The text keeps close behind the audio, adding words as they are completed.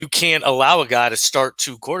you can't allow a guy to start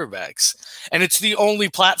two quarterbacks. And it's the only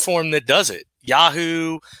platform that does it.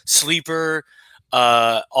 Yahoo, Sleeper,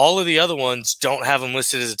 all of the other ones don't have him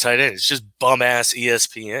listed as a tight end. It's just bum-ass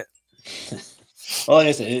ESPN. Well, like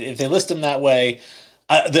I said, if they list him that way,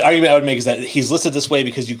 the argument I would make is that he's listed this way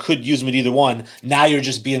because you could use him at either one. Now you're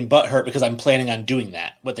just being butthurt because I'm planning on doing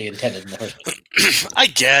that, what they intended in the first place. I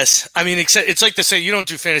guess. I mean, it's like to say you don't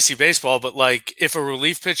do fantasy baseball, but like if a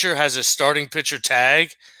relief pitcher has a starting pitcher tag,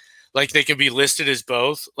 like they can be listed as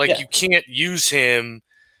both. Like you can't use him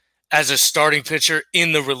as a starting pitcher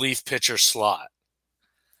in the relief pitcher slot.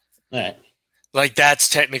 All right. Like that's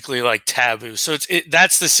technically like taboo. So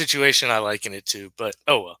that's the situation I liken it to. But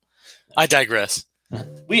oh well, I digress.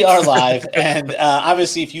 We are live, and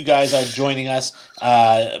obviously, if you guys are joining us,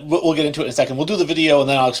 we'll get into it in a second. We'll do the video, and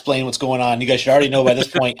then I'll explain what's going on. You guys should already know by this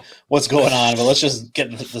point what's going on, but let's just get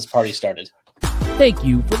this party started. Thank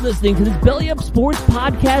you for listening to this Belly Up Sports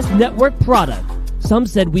Podcast Network product. Some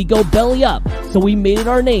said we go belly up, so we made it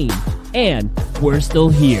our name, and we're still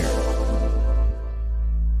here.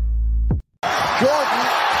 Jordan.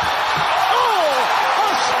 Oh, a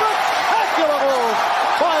spectacular move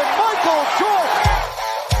by Michael Jordan.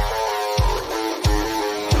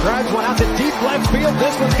 Drives one out to deep left field.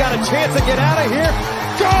 This one's got a chance to get out of here.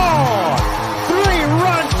 Gone!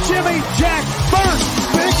 Three-run Jimmy Jack first.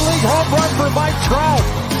 Big league home run for Mike Trout.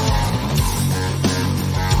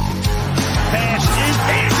 Pass is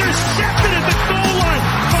intercepted at the goal line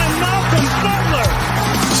by Malcolm Butler.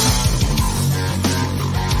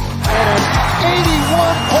 And an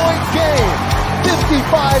 81-point game,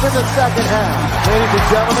 55 in the second half. Ladies and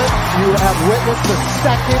gentlemen, you have witnessed the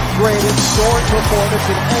second greatest scoring performance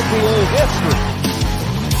in NBA history.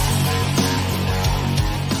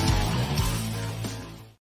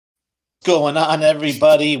 Going on,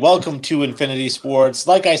 everybody? Welcome to Infinity Sports.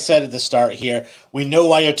 Like I said at the start here, we know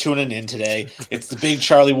why you're tuning in today. It's the big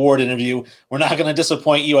Charlie Ward interview. We're not going to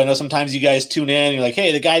disappoint you. I know sometimes you guys tune in and you're like,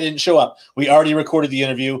 hey, the guy didn't show up. We already recorded the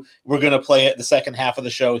interview. We're going to play it the second half of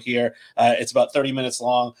the show here. It's about 30 minutes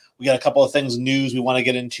long. We got a couple of things, news we want to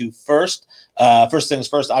get into first. First things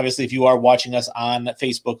first, obviously, if you are watching us on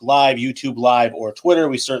Facebook Live, YouTube Live, or Twitter,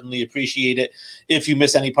 we certainly appreciate it. If you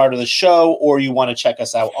miss any part of the show or you want to check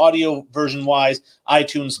us out audio version-wise,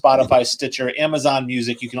 iTunes, Spotify, Stitcher, Amazon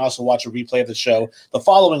Music, you can also watch a replay of the show the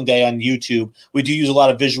following day on YouTube. We do use a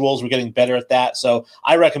lot of visuals. We're getting better at that, so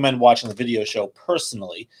I recommend watching the video show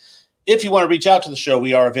personally. If you want to reach out to the show,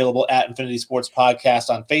 we are available at Infinity Sports Podcast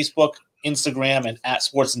on Facebook, Instagram, and at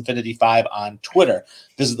SportsInfinity5 on Twitter.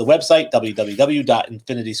 Visit the website,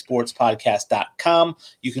 www.infinitysportspodcast.com.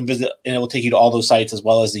 You can visit, and it will take you to all those sites as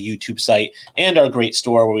well as the YouTube site and our great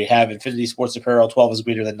store where we have Infinity Sports Apparel, 12 is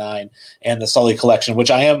greater than 9, and the Sully Collection,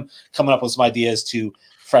 which I am coming up with some ideas to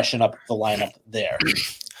freshen up the lineup there.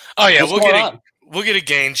 Oh, yeah, we'll get a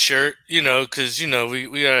Gaines shirt, because, we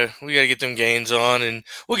gotta get them Gaines on, and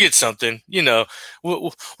we'll get something, we're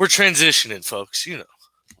transitioning, folks,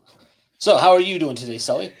 So how are you doing today,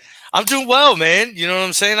 Sully? I'm doing well, man. You know what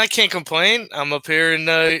I'm saying? I can't complain. I'm up here in,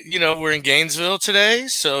 we're in Gainesville today.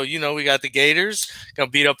 So, we got the Gators. Gonna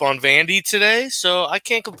beat up on Vandy today. So I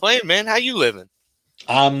can't complain, man. How you living?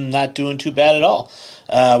 I'm not doing too bad at all.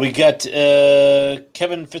 We got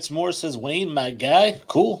Kevin Fitzmore says, Wayne, my guy.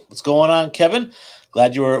 Cool. What's going on, Kevin?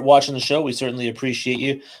 Glad you were watching the show. We certainly appreciate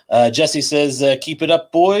you. Jesse says, keep it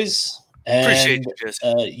up, boys. And, appreciate you,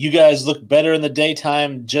 Jesse. You guys look better in the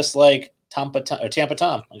daytime, just like Tampa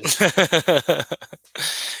Tom. It's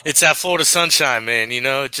that Florida sunshine, man.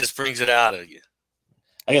 It just brings it out of you.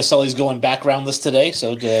 I guess Sully's going backgroundless today,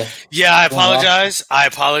 so yeah, I apologize.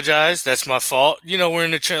 That's my fault. We're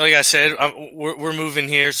in the like I said, we're moving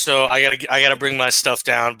here, so I gotta bring my stuff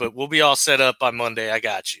down. But we'll be all set up by Monday. I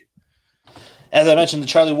got you. As I mentioned, the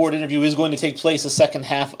Charlie Ward interview is going to take place the second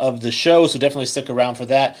half of the show, so definitely stick around for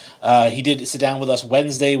that. He did sit down with us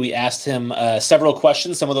Wednesday. We asked him several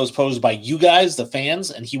questions, some of those posed by you guys, the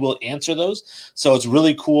fans, and he will answer those. So it's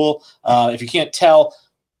really cool. If you can't tell,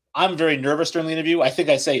 I'm very nervous during the interview. I think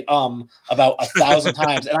I say about 1,000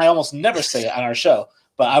 times, and I almost never say it on our show,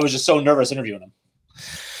 but I was just so nervous interviewing him.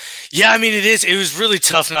 Yeah, I mean, it was really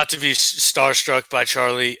tough not to be starstruck by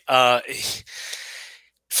Charlie.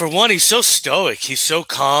 For one, he's so stoic. He's so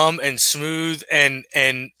calm and smooth, and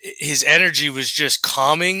his energy was just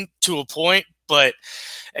calming to a point. But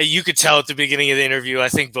you could tell at the beginning of the interview, I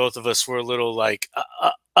think both of us were a little like,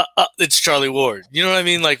 it's Charlie Ward. You know what I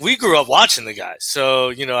mean? Like, we grew up watching the guy.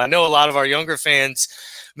 So, I know a lot of our younger fans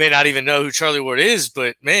may not even know who Charlie Ward is,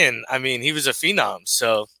 but, man, I mean, he was a phenom.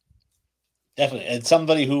 So definitely. And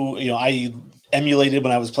somebody who, I emulated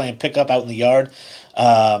when I was playing pickup out in the yard.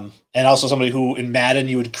 And also somebody who in Madden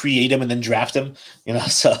you would create him and then draft him.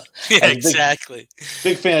 So yeah, exactly.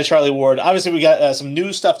 Big fan of Charlie Ward. Obviously, we got some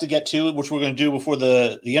news stuff to get to, which we're going to do before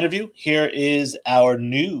the interview. Here is our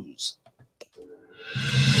news.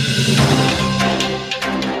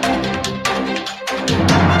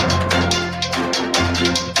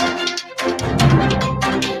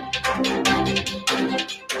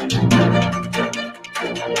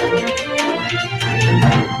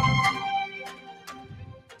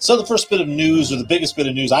 So the first bit of news, or the biggest bit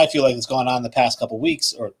of news I feel like has gone on the past couple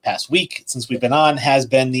weeks, or past week since we've been on, has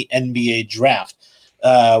been the NBA draft.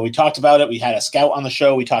 We talked about it. We had a scout on the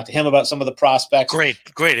show. We talked to him about some of the prospects.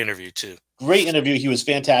 Great interview too. Great interview. He was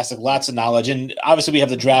fantastic. Lots of knowledge. And obviously we have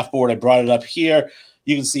the draft board. I brought it up here.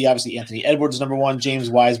 You can see obviously Anthony Edwards, number 1, James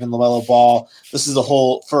Wiseman, LaMelo Ball. This is the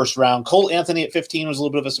whole first round. Cole Anthony at 15 was a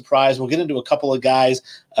little bit of a surprise. We'll get into a couple of guys.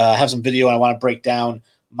 Have some video and I want to break down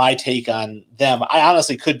my take on them. I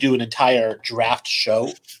honestly could do an entire draft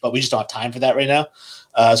show, but we just don't have time for that right now.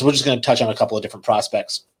 So we're just going to touch on a couple of different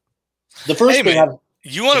prospects. The first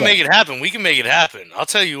you want to make it happen? We can make it happen. I'll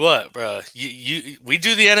tell you what, bro. We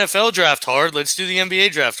do the NFL draft hard. Let's do the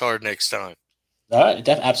NBA draft hard next time. All right,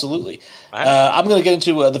 absolutely. I'm going to get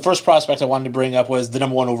into the first prospect I wanted to bring up was the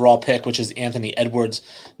number 1 overall pick, which is Anthony Edwards.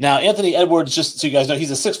 Now, Anthony Edwards, just so you guys know,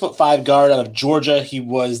 he's a 6'5" guard out of Georgia. He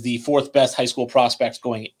was the 4th best high school prospect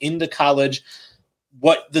going into college.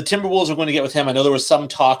 What the Timberwolves are going to get with him, I know there was some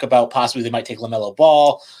talk about possibly they might take LaMelo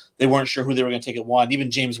Ball. They weren't sure who they were going to take at 1.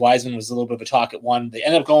 Even James Wiseman was a little bit of a talk at 1. They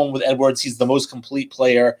ended up going with Edwards. He's the most complete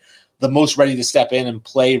player, the most ready to step in and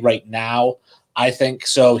play right now, I think.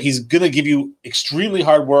 So he's going to give you extremely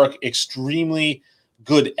hard work, extremely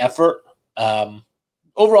good effort.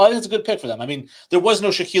 Overall, I think it's a good pick for them. I mean, there was no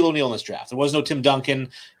Shaquille O'Neal in this draft. There was no Tim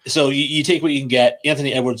Duncan. So you take what you can get.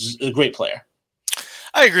 Anthony Edwards is a great player.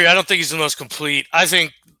 I agree. I don't think he's the most complete. I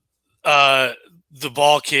think the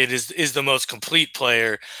Ball kid is the most complete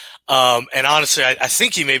player. And honestly, I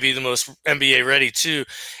think he may be the most NBA ready too.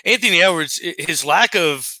 Anthony Edwards, his lack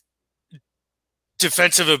of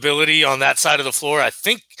defensive ability on that side of the floor, I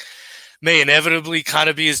think may inevitably kind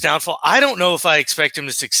of be his downfall. I don't know if I expect him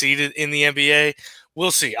to succeed in the NBA.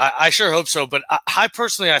 We'll see. I sure hope so. But I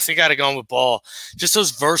personally, I think I'd have gone with Ball. Just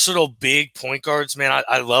those versatile big point guards, man.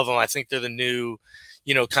 I love them. I think they're the new,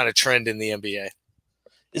 kind of trend in the NBA.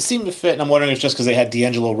 It seemed to fit, and I'm wondering if it's just because they had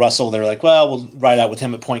D'Angelo Russell, they're like, well, we'll ride out with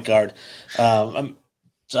him at point guard. So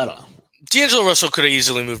I don't know. D'Angelo Russell could have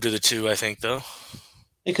easily moved to the 2, I think, though.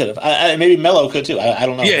 He could have. Maybe Melo could too. I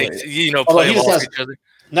don't know. Yeah, play off each other.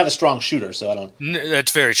 Not a strong shooter, so I don't.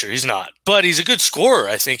 That's very true. He's not, but he's a good scorer.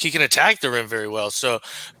 I think he can attack the rim very well. So,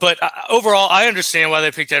 but overall, I understand why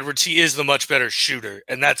they picked Edwards. He is the much better shooter,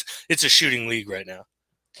 and it's a shooting league right now.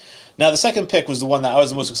 Now, the second pick was the one that I was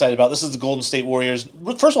the most excited about. This is the Golden State Warriors.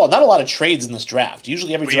 First of all, not a lot of trades in this draft.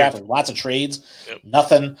 Usually every draft has lots of trades. Yep.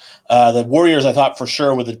 Nothing. The Warriors, I thought for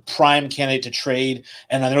sure, were the prime candidate to trade.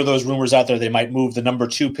 And I know those rumors out there they might move the number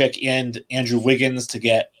 2 pick and Andrew Wiggins to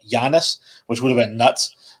get Giannis, which would have been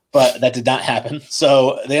nuts. But that did not happen.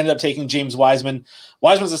 So they ended up taking James Wiseman.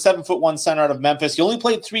 Wiseman's a 7'1" center out of Memphis. He only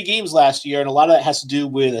played 3 games last year, and a lot of that has to do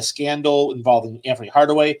with a scandal involving Anthony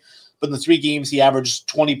Hardaway. But in the 3 games, he averaged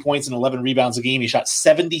 20 points and 11 rebounds a game. He shot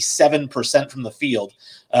 77% from the field.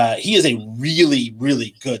 He is a really,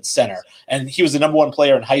 really good center. And he was the number 1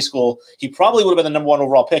 player in high school. He probably would have been the number 1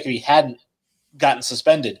 overall pick if he hadn't gotten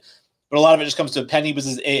suspended. But a lot of it just comes to Penny was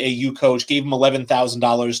his AAU coach, gave him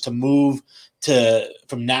 $11,000 to move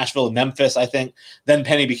from Nashville to Memphis, I think. Then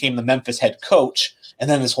Penny became the Memphis head coach, and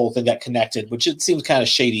then this whole thing got connected, which it seems kind of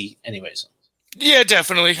shady anyways. Yeah,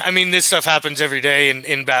 definitely. I mean, this stuff happens every day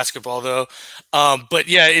in basketball, though. But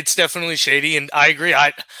yeah, it's definitely shady, and I agree.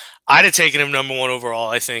 I'd have taken him number 1 overall,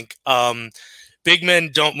 I think. Big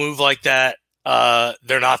men don't move like that.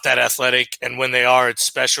 They're not that athletic, and when they are, it's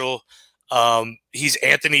special. He's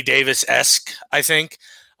Anthony Davis-esque, I think.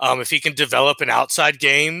 If he can develop an outside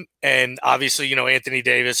game, and obviously, Anthony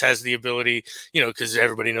Davis has the ability, because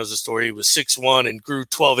everybody knows the story. He was 6'1" and grew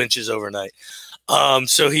 12 inches overnight.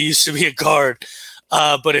 So he used to be a guard.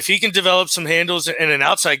 But if he can develop some handles and an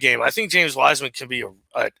outside game, I think James Wiseman can be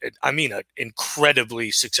an incredibly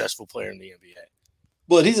successful player in the NBA.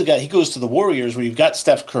 Well, he's a guy. He goes to the Warriors where you've got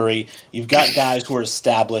Steph Curry, you've got guys who are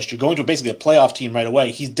established. You're going to basically a playoff team right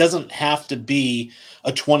away. He doesn't have to be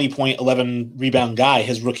a 20-point, 11-rebound guy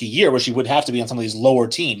his rookie year, which he would have to be on some of these lower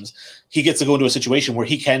teams. He gets to go into a situation where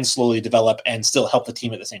he can slowly develop and still help the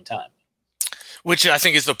team at the same time. Which I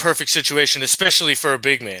think is the perfect situation, especially for a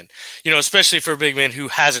big man. Especially for a big man who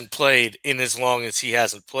hasn't played in as long as he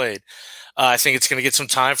hasn't played. I think it's going to get some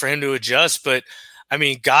time for him to adjust. But, I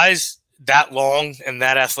mean, guys that long and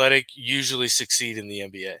that athletic usually succeed in the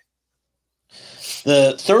NBA.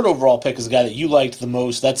 The third overall pick is a guy that you liked the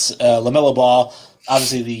most. That's LaMelo Ball,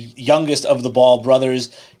 obviously the youngest of the Ball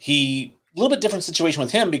brothers. A little bit different situation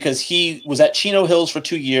with him because he was at Chino Hills for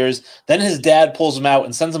 2 years. Then his dad pulls him out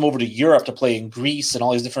and sends him over to Europe to play in Greece and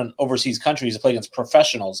all these different overseas countries to play against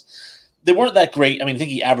professionals. They weren't that great. I mean, I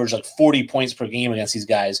think he averaged like 40 points per game against these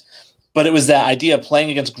guys. But it was that idea of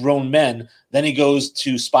playing against grown men. Then he goes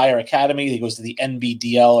to Spire Academy. He goes to the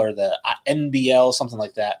NBDL or the NBL, something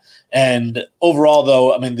like that. And overall,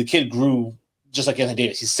 though, I mean, the kid grew just like Anthony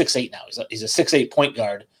Davis. He's 6'8" now. He's a 6'8" point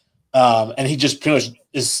guard. And he just pretty much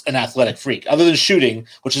is an athletic freak. Other than shooting,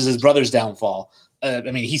 which is his brother's downfall, I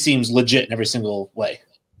mean, he seems legit in every single way.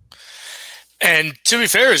 And to be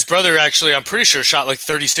fair, his brother actually, I'm pretty sure, shot like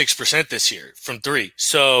 36% this year from three.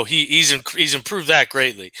 So he's improved that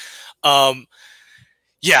greatly.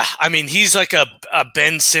 Yeah, I mean, he's like a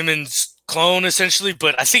Ben Simmons clone essentially,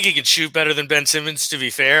 but I think he can shoot better than Ben Simmons, to be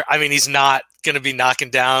fair. I mean, he's not going to be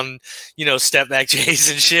knocking down, step back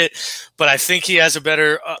Jays and shit, but I think he has a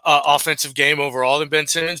better offensive game overall than Ben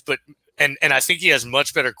Simmons, and I think he has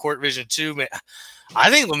much better court vision too. Man, I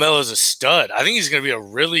think LaMelo's a stud. I think he's going to be a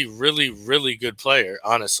really, really, really good player,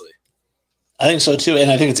 honestly. I think so, too.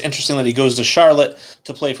 And I think it's interesting that he goes to Charlotte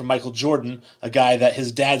to play for Michael Jordan, a guy that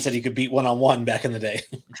his dad said he could beat one-on-one back in the day.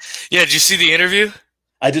 Yeah, did you see the interview?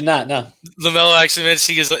 I did not, no. LaMelo actually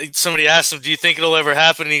mentioned, somebody asked him, do you think it'll ever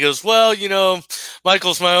happen? And he goes, well,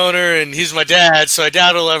 Michael's my owner and he's my dad, so I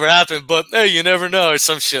doubt it'll ever happen. But, hey, you never know, or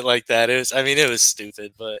some shit like that. It was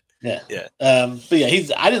stupid, but yeah. But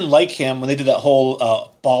yeah, I didn't like him when they did that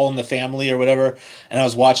whole Ball in the Family or whatever, and I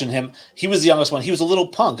was watching him. He was the youngest one. He was a little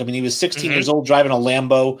punk. I mean, he was 16 years old driving a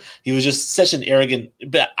Lambo. He was just such an arrogant.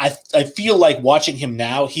 But I feel like watching him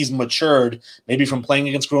now, he's matured, maybe from playing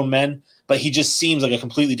against grown men, but he just seems like a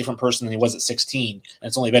completely different person than he was at 16, and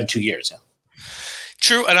it's only been 2 years.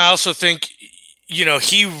 True, and I also think,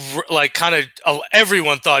 he like kind of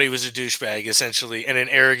everyone thought he was a douchebag essentially, and an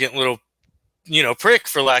arrogant little prick,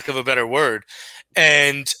 for lack of a better word.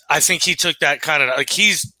 And I think he took that kind of like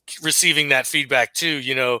he's receiving that feedback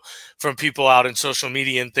too, from people out in social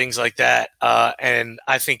media and things like that. And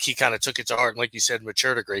I think he kind of took it to heart and, like you said,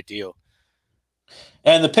 matured a great deal.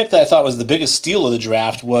 And the pick that I thought was the biggest steal of the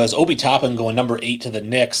draft was Obi Toppin going number 8 to the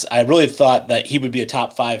Knicks. I really thought that he would be a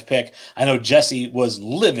top 5 pick. I know Jesse was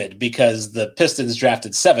livid because the Pistons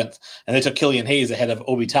drafted 7th and they took Killian Hayes ahead of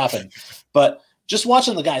Obi Toppin. But just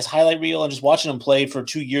watching the guy's highlight reel and just watching him play for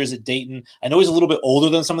 2 years at Dayton, I know he's a little bit older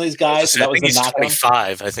than some of these guys. So I think he's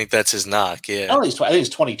 25. I think that's his knock. Yeah, I think he's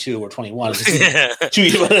 22 or 21. 2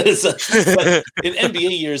 years, but in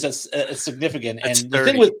NBA years, that's significant. That's and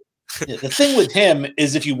 30. The thing with him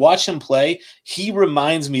is if you watch him play, he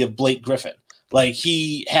reminds me of Blake Griffin. Like,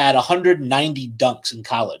 he had 190 dunks in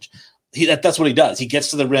college. That's what he does. He gets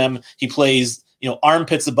to the rim. He plays,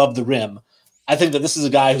 armpits above the rim. I think that this is a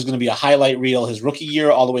guy who's going to be a highlight reel his rookie year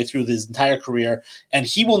all the way through his entire career, and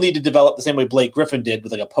he will need to develop the same way Blake Griffin did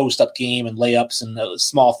with like a post-up game and layups and a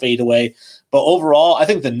small fadeaway. But overall, I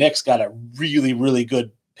think the Knicks got a really, really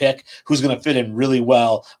good pick who's going to fit in really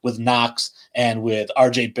well with Knox and with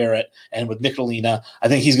RJ Barrett and with Nicolina. I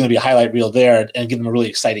think he's going to be a highlight reel there and give them a really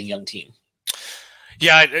exciting young team.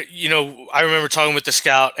 Yeah, I remember talking with the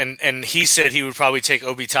scout, and he said he would probably take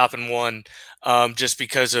Obi Toppin 1 just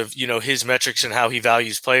because of, his metrics and how he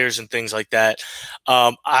values players and things like that.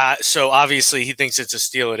 So obviously he thinks it's a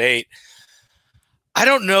steal at 8. I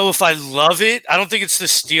don't know if I love it. I don't think it's the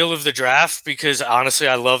steal of the draft because, honestly,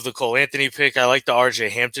 I love the Cole Anthony pick. I like the RJ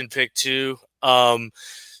Hampton pick too. But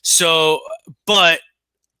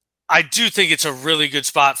I do think it's a really good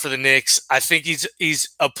spot for the Knicks. I think he's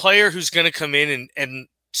a player who's going to come in and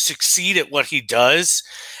succeed at what he does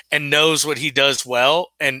and knows what he does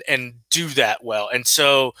well and do that well. And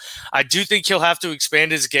so I do think he'll have to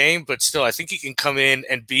expand his game, but still I think he can come in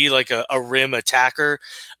and be like a rim attacker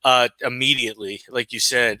immediately, like you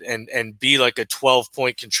said, and be like a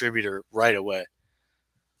 12-point contributor right away.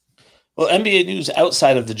 Well, NBA news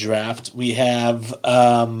outside of the draft, we have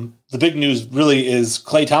the big news really is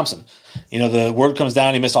Klay Thompson. The word comes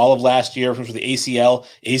down. He missed all of last year for the ACL.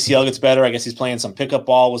 ACL gets better. I guess he's playing some pickup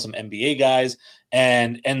ball with some NBA guys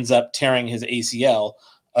and ends up tearing his ACL.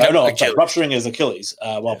 Rupturing his Achilles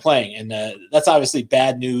while playing. And that's obviously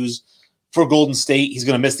bad news for Golden State. He's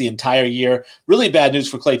going to miss the entire year. Really bad news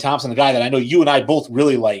for Klay Thompson, a guy that I know you and I both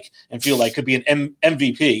really like and feel like could be an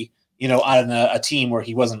MVP, on a team where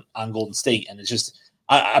he wasn't on Golden State. And it's just,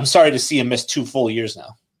 I'm sorry to see him miss 2 full years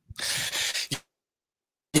now.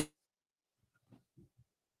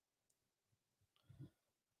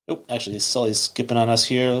 Oh, actually, Sully's skipping on us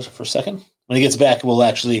here for a second. When he gets back, we'll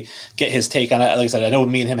actually get his take on it. Like I said, I know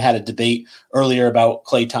me and him had a debate earlier about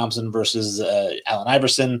Klay Thompson versus Allen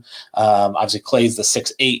Iverson. Obviously, Klay's the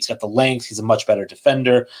 6'8". He's got the length. He's a much better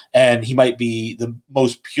defender, and he might be the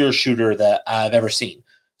most pure shooter that I've ever seen.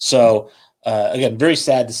 So, again, very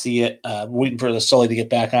sad to see it. Waiting for the Sully to get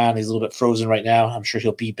back on. He's a little bit frozen right now. I'm sure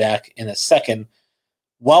he'll be back in a second.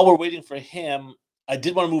 While we're waiting for him, I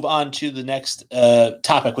did want to move on to the next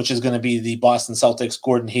topic, which is going to be the Boston Celtics,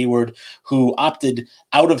 Gordon Hayward, who opted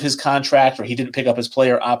out of his contract, or he didn't pick up his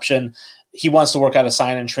player option. He wants to work out a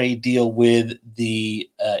sign and trade deal with the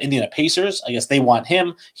Indiana Pacers. I guess they want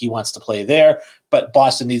him. He wants to play there, but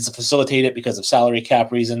Boston needs to facilitate it because of salary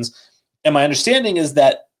cap reasons. And my understanding is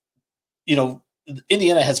that,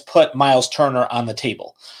 Indiana has put Miles Turner on the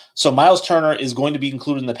table. So Miles Turner is going to be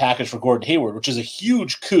included in the package for Gordon Hayward, which is a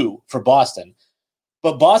huge coup for Boston.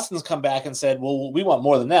 But Boston's come back and said, well, we want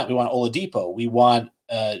more than that. We want Oladipo. We want,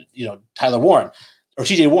 Tyler Warren or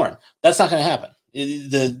TJ Warren. That's not going to happen.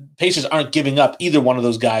 The Pacers aren't giving up either one of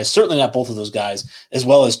those guys, certainly not both of those guys, as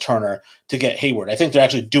well as Turner, to get Hayward. I think they're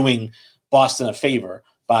actually doing Boston a favor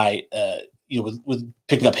by, with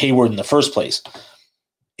picking up Hayward in the first place.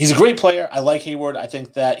 He's a great player. I like Hayward. I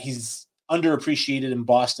think that he's underappreciated in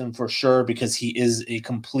Boston for sure because he is a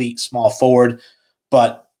complete small forward,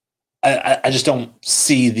 but I just don't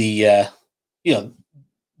see the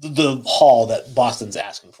haul that Boston's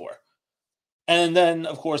asking for. And then,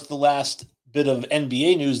 of course, the last bit of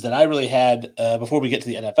NBA news that I really had before we get to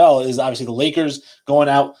the NFL is obviously the Lakers going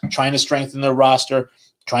out, trying to strengthen their roster,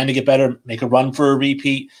 trying to get better, make a run for a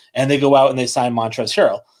repeat, and they go out and they sign Montrezl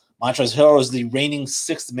Harrell. Montrezl Harrell is the reigning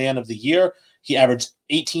sixth man of the year. He averaged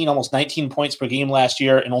 18, almost 19 points per game last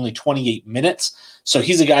year in only 28 minutes. So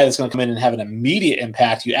he's a guy that's going to come in and have an immediate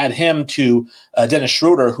impact. You add him to Dennis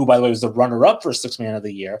Schroeder, who, by the way, was the runner-up for sixth man of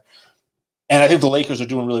the year. And I think the Lakers are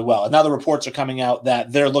doing really well. And now the reports are coming out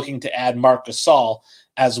that they're looking to add Marc Gasol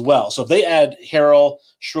as well. So if they add Harrell,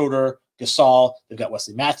 Schroeder, Gasol, they've got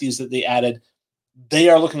Wesley Matthews that they added, they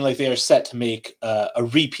are looking like they are set to make a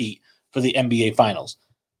repeat for the NBA Finals.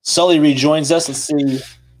 Sully rejoins us. Let's see.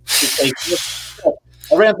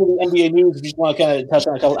 I ran through the NBA news. If you just want to kind of touch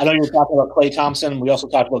on a couple, I know you were talking about Klay Thompson. We also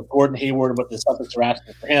talked about Gordon Hayward, what the Celtics are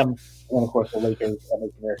asking for him. And then, of course, the Lakers are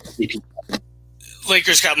making their repeat.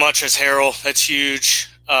 Lakers got Montrezl Harrell. That's huge.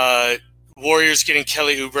 Warriors getting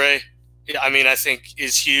Kelly Oubre, I think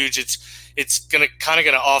is huge. It's going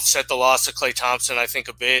to offset the loss of Klay Thompson, I think,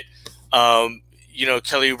 a bit. Kelly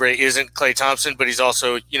Oubre isn't Klay Thompson, but he's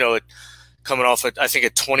also, coming off, I think, a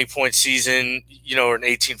 20-point season, or an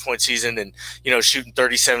 18-point season and, shooting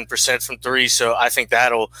 37% from three. So I think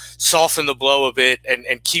that'll soften the blow a bit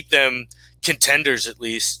and keep them contenders at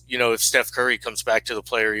least, if Steph Curry comes back to the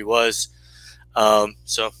player he was. All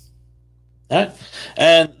right.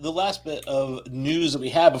 And the last bit of news that we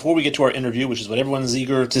have before we get to our interview, which is what everyone's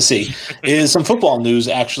eager to see, is some football news.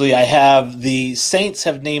 Actually, I have the Saints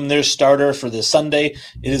have named their starter for this Sunday.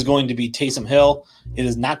 It is going to be Taysom Hill. It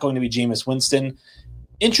is not going to be Jameis Winston.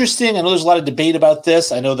 Interesting. I know there's a lot of debate about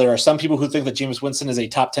this. I know there are some people who think that Jameis Winston is a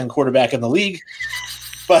top 10 quarterback in the league,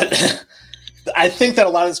 but I think that a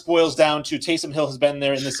lot of this boils down to Taysom Hill has been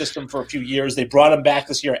there in the system for a few years. They brought him back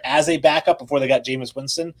this year as a backup before they got Jameis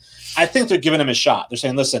Winston. I think they're giving him a shot. They're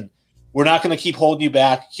saying, listen, we're not going to keep holding you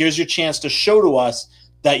back. Here's your chance to show to us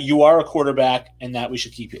that you are a quarterback and that we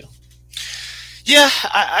should keep you. Yeah,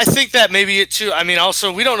 I think that may be it too.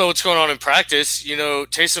 Also, we don't know what's going on in practice.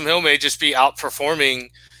 Taysom Hill may just be outperforming,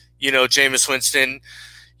 Jameis Winston.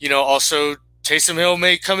 Also, Taysom Hill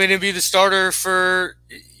may come in and be the starter for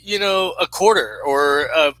a quarter or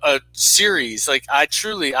a series. It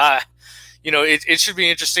should be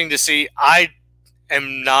interesting to see. I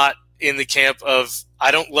am not in the camp of, I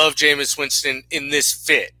don't love Jameis Winston in this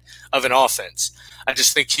fit of an offense. I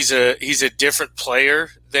just think he's a different player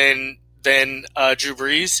than Drew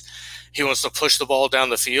Brees. He wants to push the ball down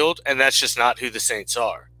the field, and that's just not who the Saints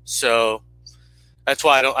are. So that's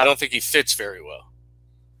why I don't think he fits very well.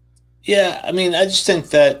 Yeah, I just think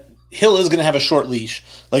that Hill is going to have a short leash.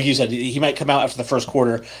 Like you said, he might come out after the first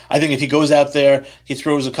quarter. I think if he goes out there, he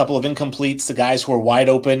throws a couple of incompletes to guys who are wide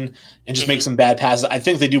open and just makes some bad passes. I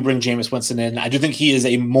think they do bring Jameis Winston in. I do think he is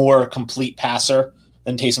a more complete passer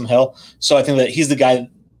than Taysom Hill. So I think that he's the guy.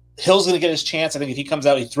 Hill's going to get his chance. I think if he comes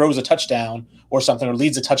out, he throws a touchdown or something, or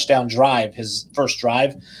leads a touchdown drive, his first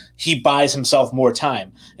drive, he buys himself more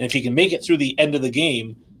time. And if he can make it through the end of the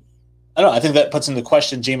game, I don't know. I think that puts into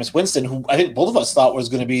question Jameis Winston, who I think both of us thought was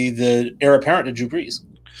going to be the heir apparent to Drew Brees.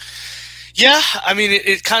 Yeah, I mean,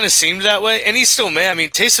 it kind of seemed that way, and he's still man. I mean,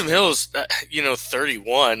 Taysom Hill's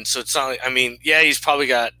 31, so it's not like, I mean, yeah, he's probably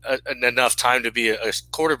got enough time to be a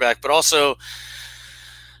quarterback, but also,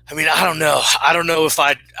 I mean, I don't know. I don't know if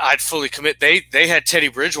I'd fully commit. They had Teddy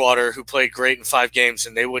Bridgewater, who played great in 5 games,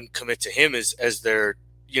 and they wouldn't commit to him as their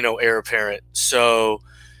heir apparent. So,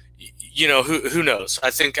 who knows? I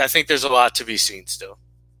think there's a lot to be seen still.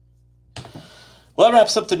 Well, that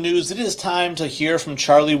wraps up the news. It is time to hear from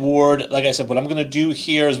Charlie Ward. Like I said, what I'm going to do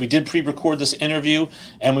here is we did pre-record this interview,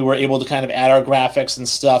 and we were able to kind of add our graphics and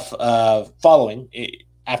stuff following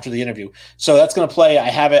after the interview. So that's going to play. I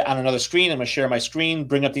have it on another screen. I'm going to share my screen,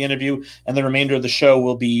 bring up the interview, and the remainder of the show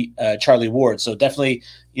will be Charlie Ward. So definitely,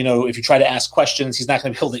 if you try to ask questions, he's not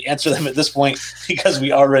going to be able to answer them at this point because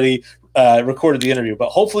we already recorded the interview. But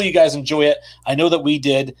hopefully you guys enjoy it. I know that we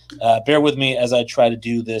did. Bear with me as I try to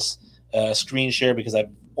do this screen share because I've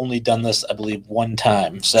only done this, I believe, one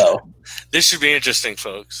time. So this should be interesting,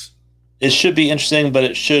 folks. It should be interesting, but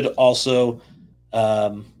it should also I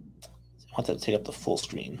want that to take up the full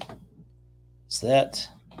screen. Is that?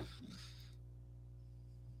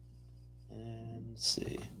 And let's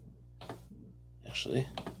see. Actually.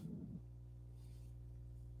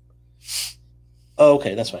 Oh,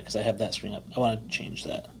 okay, that's right, because I have that screen up. I want to change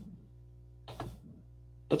that.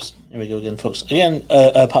 Oops, here we go again, folks. Again,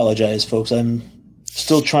 I apologize, folks. I'm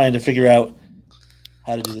still trying to figure out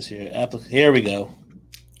how to do this here. Here we go.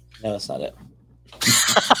 No, that's not it.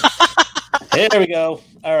 Here we go.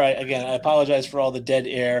 All right, again, I apologize for all the dead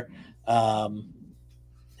air.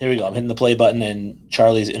 Here we go. I'm hitting the play button, and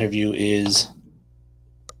Charlie's interview is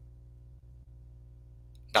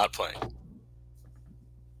not playing.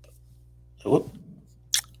 Whoop.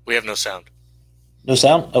 We have no sound. No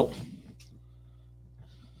sound? Oh.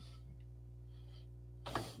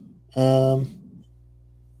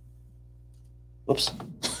 Whoops.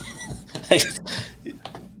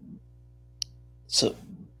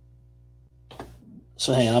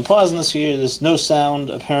 So hang on. I'm pausing this here. There's no sound,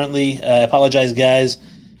 apparently. I apologize, guys.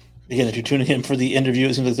 Again, if you're tuning in for the interview,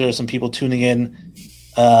 it seems like there are some people tuning in.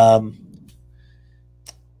 I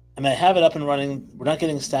mean, I have it up and running. We're not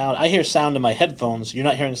getting sound. I hear sound in my headphones. You're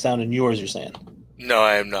not hearing sound in yours, you're saying? No,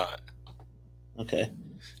 I am not. Okay.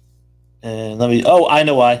 And let me. Oh, I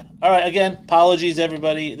know why. All right. Again, apologies,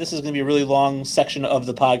 everybody. This is going to be a really long section of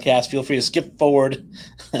the podcast. Feel free to skip forward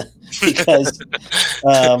because.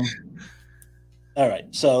 All right.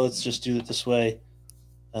 So let's just do it this way.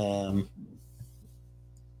 And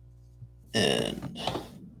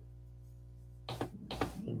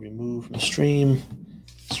remove from the stream,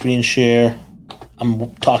 screen share.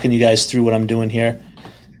 I'm talking you guys through what I'm doing here.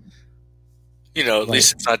 At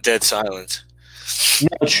least it's not dead silence.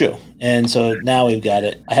 No, true. And so now we've got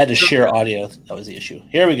it. I had to share audio. That was the issue.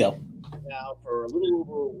 Here we go. Now, for a little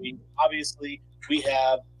over a week, obviously, we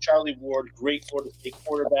have Charlie Ward, great Florida State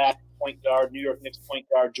quarterback, point guard, New York Knicks point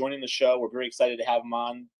guard, joining the show. We're very excited to have him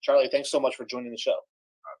on. Charlie, thanks so much for joining the show.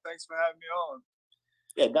 Thanks for having me on.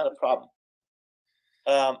 Yeah, not a problem.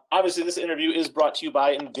 Obviously, this interview is brought to you by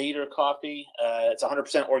Invader Coffee. It's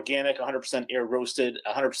 100% organic, 100% air roasted,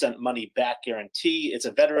 100% money back guarantee. It's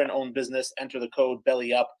a veteran-owned business. Enter the code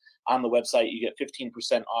BELLYUP on the website. You get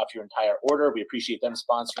 15% off your entire order. We appreciate them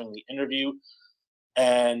sponsoring the interview.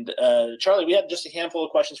 And Charlie, we had just a handful of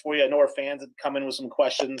questions for you. I know our fans had come in with some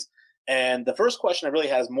questions. And the first question I really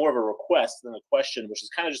has more of a request than a question, which is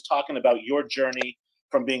kind of just talking about your journey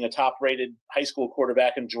from being a top-rated high school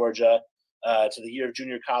quarterback in Georgia to the year of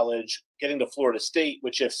junior college, getting to Florida State,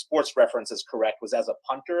 which, if Sports Reference is correct, was as a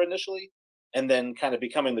punter initially, and then kind of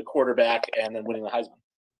becoming the quarterback and then winning the Heisman.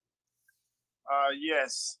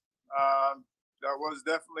 Yes, that was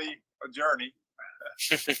definitely a journey.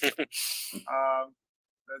 That's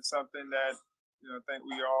something that I think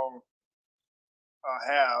we all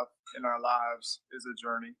have in our lives is a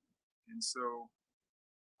journey, and so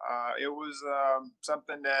it was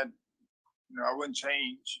something that I wouldn't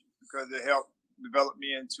change because it helped develop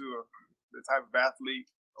me into the type of athlete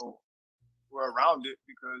or around it.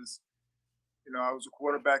 Because I was a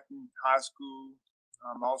quarterback in high school.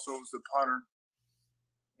 Also was a punter,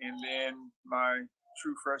 and then my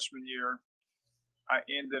true freshman year, I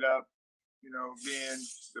ended up being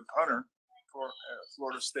the punter for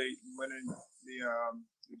Florida State and winning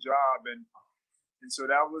the job, and so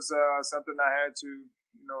that was something I had to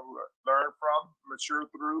learn from, mature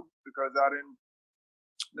through, because I didn't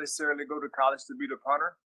necessarily go to college to be the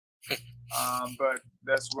punter, but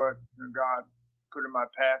that's what God put in my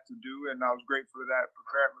path to do, and I was grateful for that.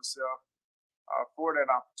 Prepared myself for that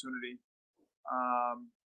opportunity,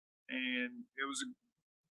 and it was an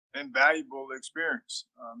invaluable experience.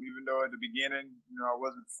 Even though at the beginning, I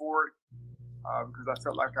wasn't for it, because I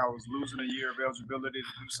felt like I was losing a year of eligibility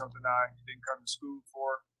to do something I didn't come to school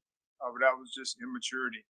for. But that was just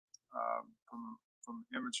immaturity from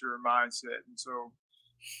immature mindset. And so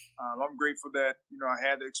I'm grateful that, I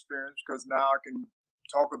had the experience, because now I can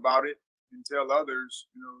talk about it and tell others.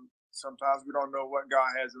 Sometimes we don't know what God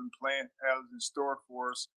has in store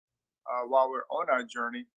for us while we're on our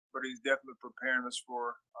journey, but He's definitely preparing us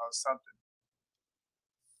for something.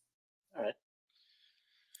 All right.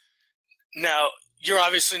 Now, you're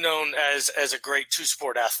obviously known as a great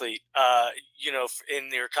two-sport athlete, in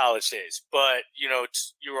your college days. But,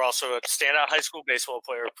 you were also a standout high school baseball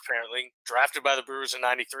player, apparently, drafted by the Brewers in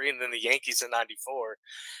 '93 and then the Yankees in '94.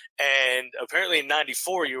 And apparently in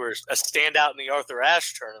 '94, you were a standout in the Arthur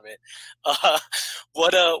Ashe tournament.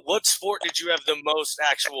 What sport did you have the most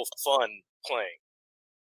actual fun playing?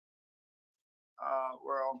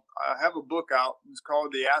 Well, I have a book out. It's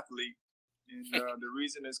called The Athlete. And the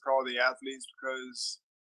reason it's called The Athlete is because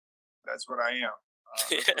that's what I am.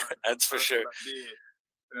 That's for sure. What I did,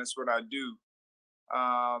 and that's what I do.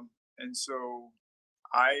 And so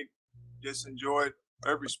I just enjoyed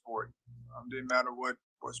every sport. Didn't matter what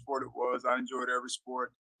sport it was. I enjoyed every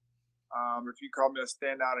sport. If you call me a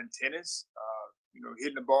standout in tennis,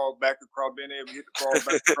 hitting the ball back across, being able to hit the ball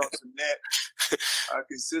back across the net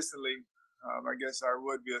consistently, I guess I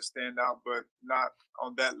would be a standout, but not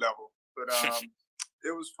on that level. But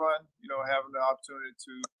it was fun, having the opportunity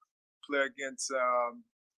to play against,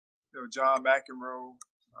 John McEnroe,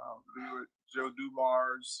 Joe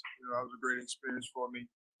Dumars. That was a great experience for me.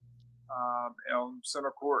 And on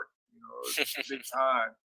center court, it was a big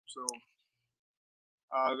time. So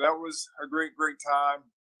that was a great time,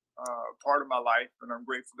 part of my life, and I'm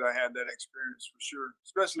grateful that I had that experience for sure,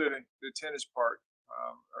 especially the tennis part.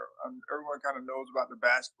 Everyone kind of knows about the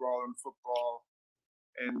basketball and football,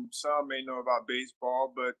 and some may know about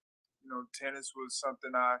baseball, but tennis was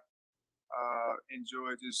something I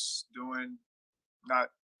enjoyed just doing, not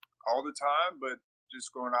all the time, but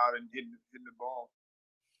just going out and hitting the ball.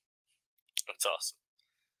 That's awesome.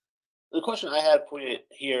 The question I had for you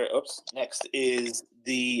here, next is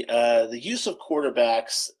the use of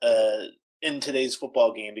quarterbacks in today's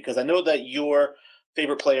football game, because I know that your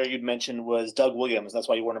favorite player you'd mentioned was Doug Williams. That's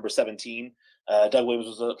why you wore number 17. Doug Williams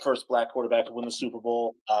was the first black quarterback to win the Super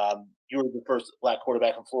Bowl. You were the first black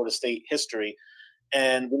quarterback in Florida State history.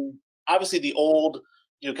 And obviously the old,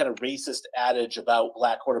 kind of racist adage about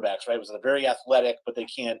black quarterbacks, right? It was they're very athletic, but they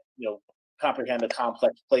can't, comprehend a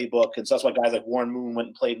complex playbook. And so that's why guys like Warren Moon went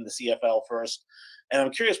and played in the CFL first. And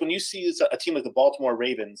I'm curious, when you see a team like the Baltimore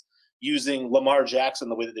Ravens using Lamar Jackson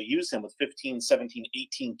the way that they use him with 15, 17,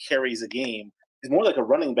 18 carries a game, he's more like a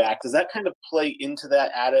running back. Does that kind of play into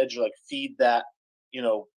that adage, or like feed that,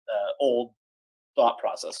 old thought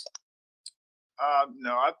process?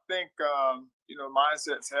 No, I think,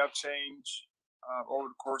 mindsets have changed over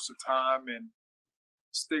the course of time, and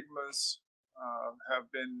stigmas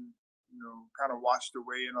have been, kind of washed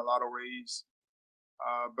away in a lot of ways.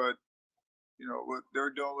 But, what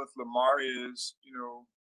they're doing with Lamar is,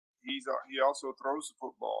 he also throws the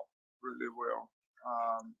football really well.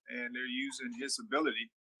 And they're using his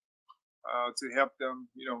ability to help them,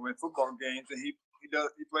 win football games. And he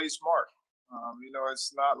plays smart.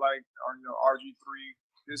 It's not like RG3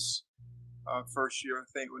 his first year, I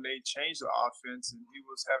think, when they changed the offense and he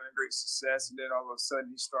was having great success, and then all of a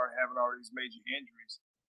sudden he started having all these major injuries.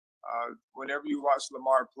 Whenever you watch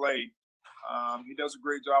Lamar play, he does a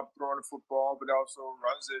great job throwing the football, but also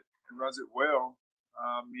runs it well.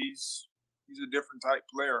 He's a different type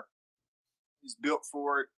player. He's built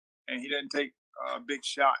for it, and he doesn't take big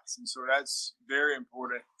shots, and so that's very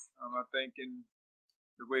important. I think in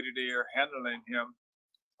the way that they are handling him.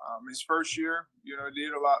 His first year,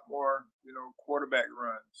 did a lot more, quarterback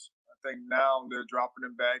runs. I think now they're dropping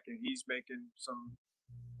him back, and he's making some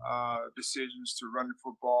decisions to run the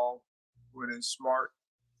football when it's smart.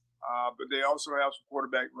 But they also have some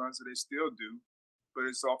quarterback runs that they still do, but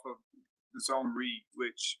it's off of its own read,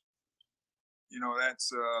 which,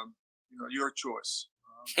 that's, your choice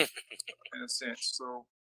in a sense. So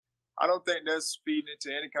I don't think that's feeding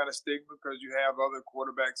into any kind of stigma, because you have other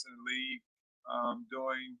quarterbacks in the league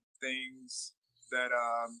doing things that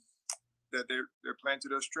they're playing to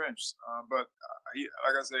their strengths. But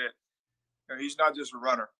like I said, he's not just a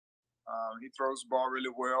runner. He throws the ball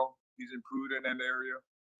really well. He's improved in that area,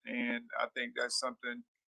 and I think that's something.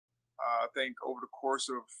 I think over the course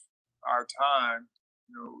of our time,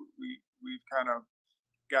 we've kind of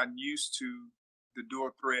gotten used to the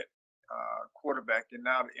dual threat quarterback, and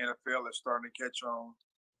now the NFL is starting to catch on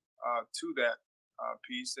to that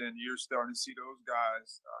piece, and you're starting to see those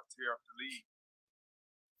guys tear up the league.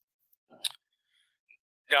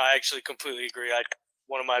 No, I actually completely agree.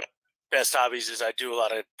 One of my best hobbies is I do a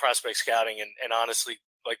lot of prospect scouting, and honestly,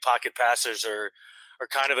 like pocket passers are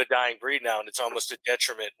kind of a dying breed now, and it's almost a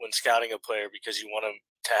detriment when scouting a player because you want them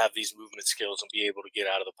to have these movement skills and be able to get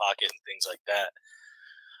out of the pocket and things like that.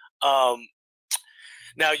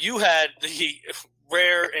 Now you had the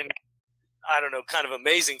rare and I don't know, kind of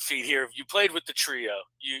amazing feat here. You played with the trio.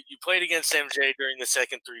 You played against MJ during the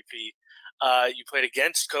second three-peat. You played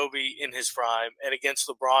against Kobe in his prime and against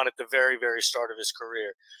LeBron at the very, very start of his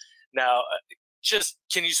career. Now, just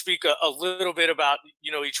can you speak a little bit about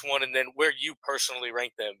each one and then where you personally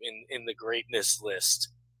rank them in the greatness list?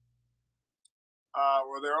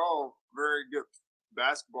 Well, they're all very good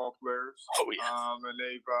basketball players. Oh, yeah. And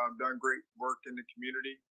they've done great work in the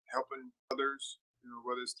community, helping others.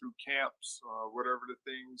 Whether it's through camps, whatever the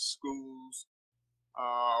things, schools,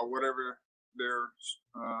 whatever their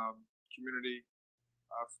community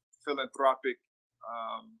philanthropic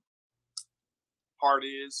part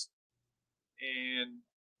is. And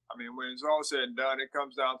I mean, when it's all said and done, it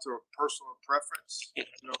comes down to a personal preference.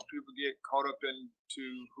 People get caught up into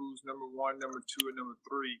who's number one, number two, and number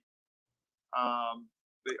three.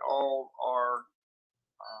 They all are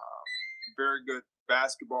very good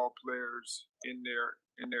basketball players in their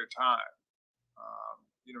time.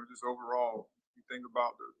 Just overall, you think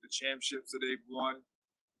about the championships that they've won,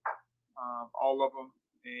 all of them,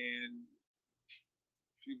 and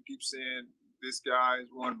people keep saying this guy's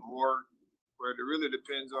won more, but it really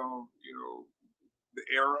depends on the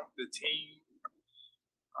era, the team,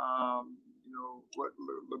 what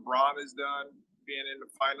LeBron has done, being in the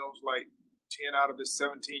finals like 10 out of his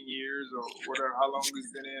 17 years or whatever, how long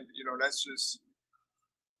he's been in. That's just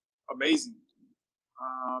amazing.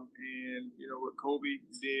 And what Kobe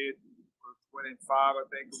did with winning 5, I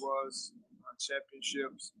think it was,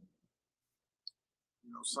 championships.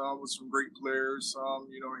 Some with some great players, some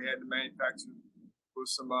he had to manufacture with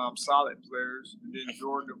some solid players, and then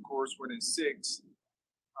Jordan, of course, winning 6.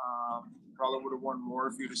 Probably would have won more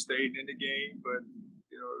if he'd have stayed in the game, but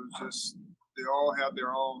it was just they all have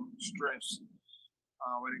their own strengths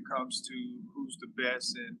when it comes to who's the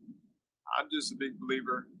best. And I'm just a big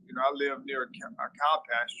believer. I live near a cow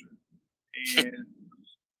pasture, and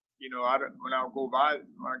when I go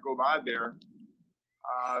by there,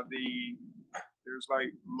 there's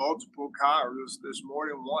like multiple cows. There's more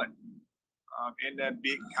than one in that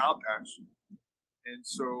big cow pasture. And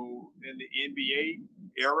so in the NBA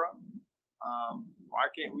era, why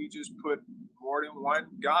can't we just put more than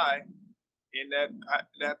one guy in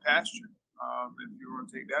that pasture? If you want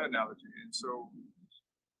to take that analogy, and so.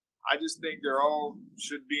 I just think they're all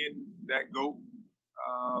should be in that GOAT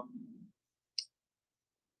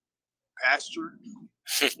pasture,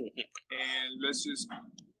 and let's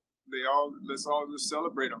all just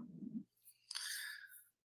celebrate them.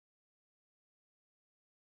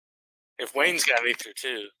 If Wayne's got me through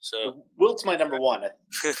too, so Wilt's my number one.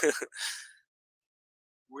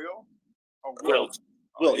 Will? Oh, Wilt.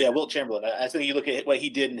 Wilt Chamberlain. I think you look at what he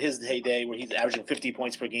did in his heyday, where he's averaging 50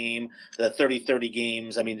 points per game, the 30-30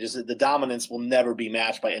 games. I mean, just the dominance will never be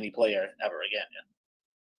matched by any player ever again.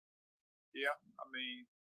 Yeah, I mean,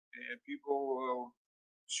 and people will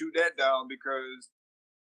shoot that down because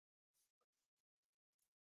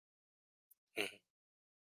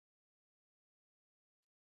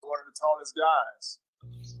one of the tallest guys.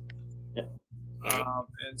 Yeah.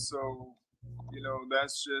 And so.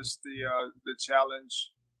 That's just the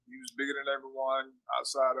challenge. He was bigger than everyone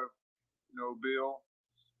outside of, Bill.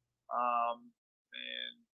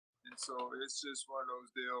 And so it's just one of those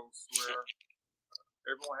deals where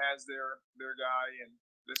everyone has their guy, and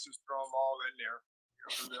let's just throw them all in there.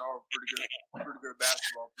 Because they're all pretty good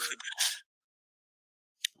basketball players.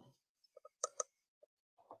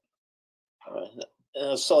 All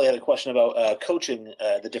right. Sully had a question about coaching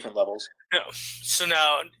the different levels. So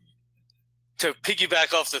now, to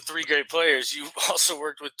piggyback off the 3 great players, you also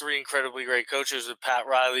worked with 3 incredibly great coaches with Pat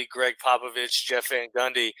Riley, Greg Popovich, Jeff Van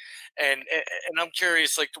Gundy. And I'm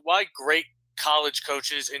curious, like, why great college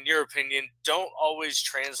coaches, in your opinion, don't always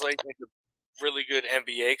translate into really good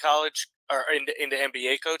NBA college or into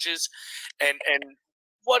NBA coaches? And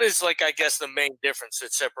what is, like, I guess, the main difference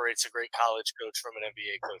that separates a great college coach from an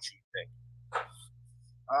NBA coach, you think?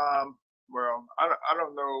 Well, I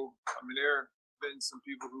don't know. I mean, there have been some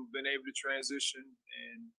people who've been able to transition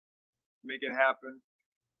and make it happen.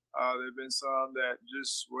 There have been some that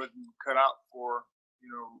just wasn't cut out for,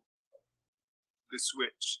 the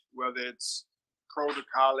switch, whether it's pro to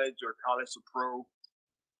college or college to pro.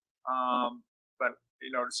 But, the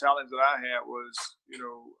challenge that I had was,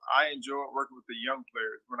 I enjoyed working with the young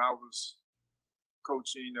players when I was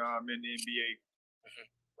coaching in the NBA.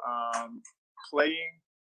 Playing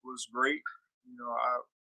was great. You know,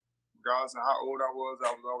 regardless of how old I was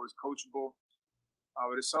always coachable.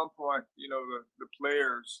 But at some point, you know, the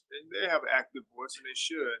players, they have an active voice, and they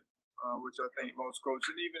should, which I think most coaches,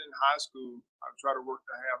 and even in high school, I try to work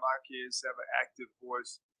to have my kids have an active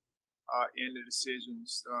voice in the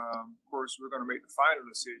decisions. Of course, we're going to make the final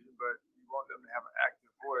decision, but we want them to have an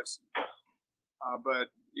active voice. But,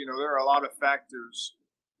 you know, there are a lot of factors.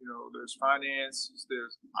 You know, there's finances,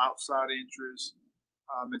 there's outside interests.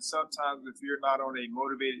 And sometimes if you're not on a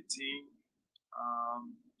motivated team,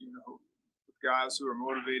 you know, with guys who are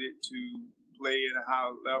motivated to play at a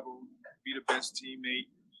high level, be the best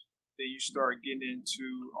teammate, then you start getting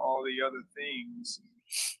into all the other things,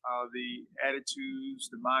 the attitudes,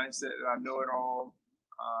 the mindset that I know it all,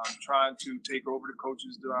 trying to take over the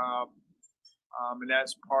coach's job. And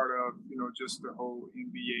that's part of, you know, just the whole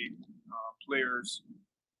NBA players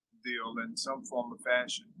deal in some form of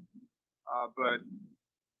fashion. But,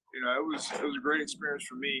 you know, it was a great experience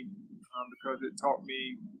for me because it taught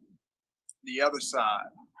me the other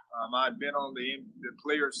side. I'd been on the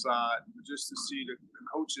player side, but just to see the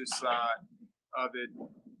coach's side of it,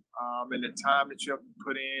 and the time that you have to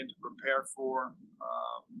put in to prepare for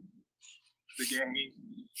the game,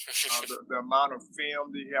 the amount of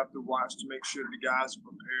film that you have to watch to make sure the guys are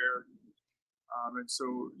prepared. And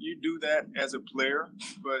so you do that as a player,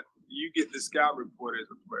 but you get the scout report as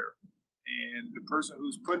a player. And the person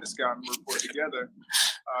who's putting the scouting report together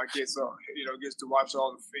gets to watch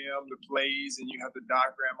all the film, the plays, and you have to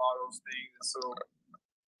diagram all those things. And so,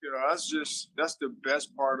 you know, that's the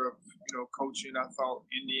best part of, you know, coaching. I thought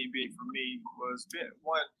in the NBA for me was being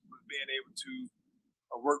able to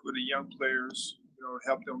work with the young players, you know,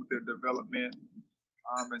 help them with their development,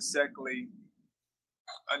 and secondly,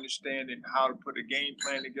 understanding how to put a game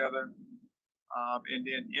plan together, and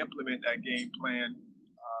then implement that game plan.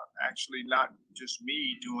 Actually, not just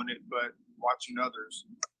me doing it, but watching others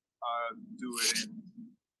do it.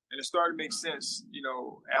 And it started to make sense, you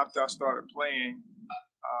know, after I started playing,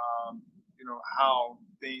 you know, how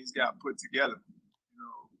things got put together, you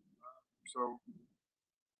know. So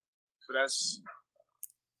that's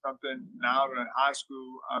something now that in high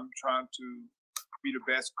school, I'm trying to be the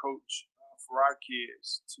best coach for our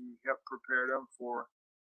kids to help prepare them for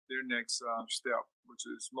their next step, which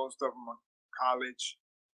is most of them are college,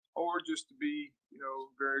 or just to be, you know,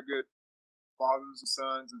 very good fathers and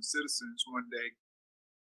sons and citizens one day.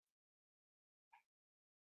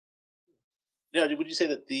 Yeah, would you say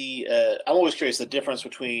that I'm always curious the difference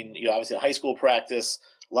between, you know, obviously high school practice,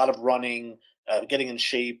 a lot of running, getting in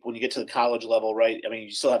shape when you get to the college level, right? I mean,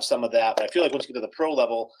 you still have some of that, but I feel like once you get to the pro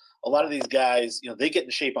level, a lot of these guys, you know, they get in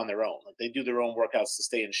shape on their own. Like they do their own workouts to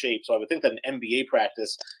stay in shape. So I would think that an NBA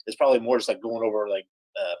practice is probably more just like going over like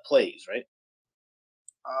plays, right?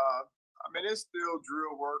 I mean, it's still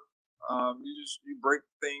drill work. You break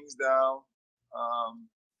things down.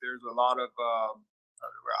 There's a lot of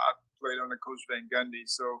I played under Coach Van Gundy,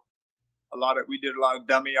 so we did a lot of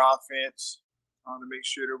dummy offense to make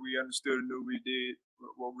sure that we understood and knew we did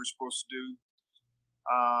what we're supposed to do.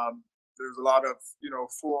 There's a lot of, you know,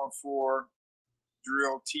 4-on-4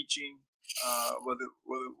 drill teaching,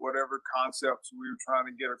 whatever concepts we were trying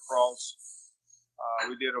to get across.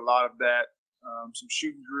 We did a lot of that. Some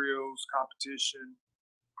shooting drills, competition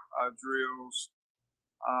drills.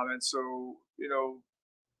 And so, you know,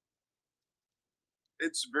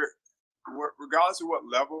 it's regardless of what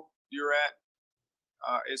level you're at,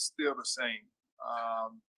 it's still the same.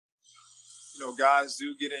 You know, guys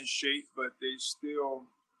do get in shape, but they still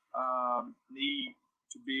need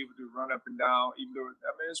to be able to run up and down, even though,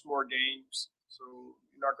 I mean, it's more games, so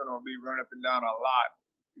you're not going to be running up and down a lot,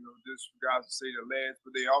 you know, just for guys to say their legs,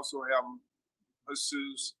 but they also have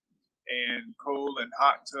masseuse and cold and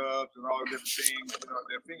hot tubs and all the different things, you know, at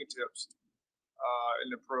their fingertips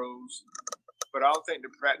in the pros. But I don't think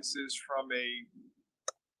the practices from a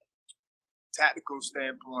tactical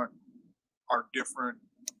standpoint are different.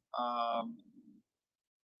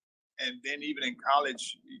 And then even in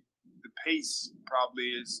college, the pace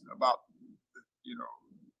probably is about, you know,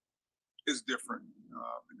 is different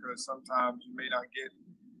because sometimes you may not get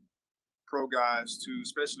pro guys to,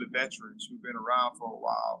 especially veterans who've been around for a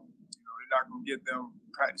while. You know, you're not going to get them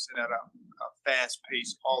practicing at a fast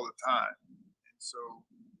pace all the time. And so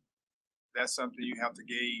that's something you have to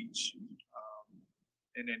gauge.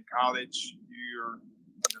 And in college,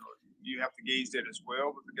 you have to gauge that as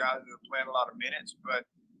well with the guys that are playing a lot of minutes, but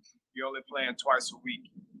you're only playing twice a week.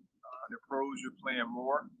 The pros, you're playing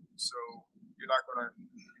more, so you're not going to,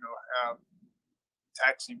 you know, have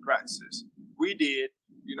taxing practices. We did,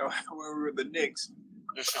 you know, when we were the Knicks,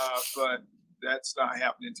 but that's not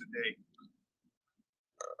happening today.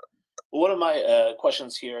 One of my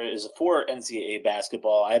questions here is for NCAA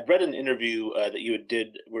basketball. I had read an interview that you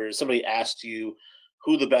did where somebody asked you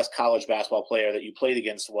who the best college basketball player that you played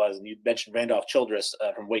against was, and you mentioned Randolph Childress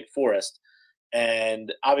from Wake Forest.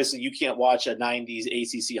 And obviously you can't watch a 90s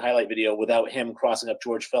ACC highlight video without him crossing up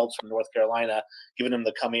George Phelps from North Carolina, giving him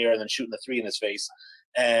the come here and then shooting the three in his face.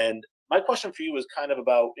 And my question for you is kind of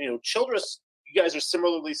about, Childress, you guys are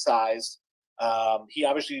similarly sized. He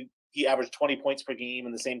averaged 20 points per game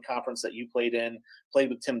in the same conference that you played in, played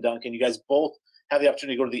with Tim Duncan. You guys both had the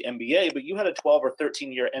opportunity to go to the NBA, but you had a 12 or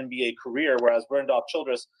 13-year NBA career, whereas Randolph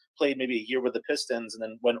Childress played maybe a year with the Pistons and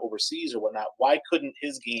then went overseas or whatnot. Why couldn't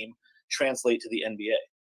his game translate to the NBA?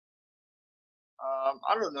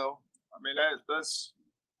 I don't know. I mean,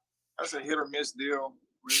 that's a hit or miss deal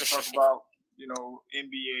when you talk about,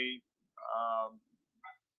 NBA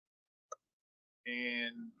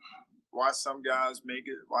and why some guys make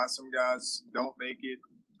it, why some guys don't make it.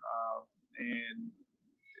 And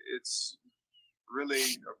it's really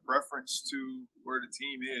a preference to where the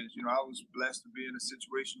team is. I was blessed to be in a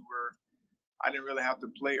situation where I didn't really have to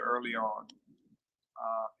play early on.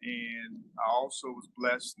 And I also was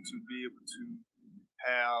blessed to be able to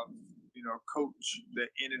have, a coach that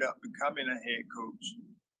ended up becoming a head coach,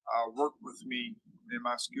 work with me in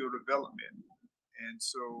my skill development. And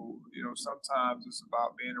so, sometimes it's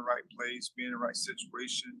about being in the right place, being in the right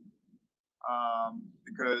situation.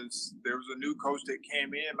 Because there was a new coach that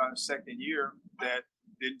came in my second year that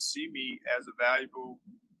didn't see me as a valuable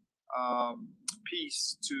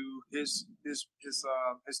piece to his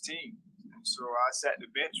team. And so I sat the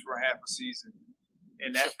bench for half a season,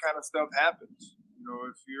 and that kind of stuff happens.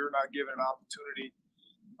 If you're not given an opportunity,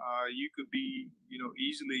 you could be,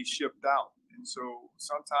 easily shipped out. And so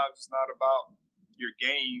sometimes it's not about your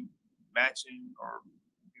game matching or,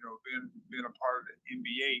 being a part of the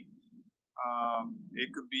NBA.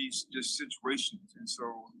 It could be just situations. And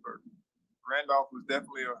so Randolph was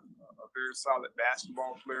definitely a very solid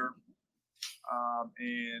basketball player.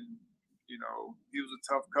 And, he was a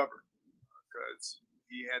tough cover because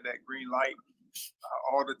he had that green light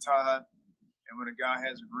all the time. And when a guy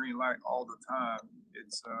has a green light all the time,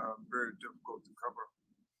 it's very difficult to cover.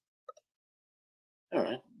 All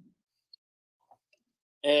right.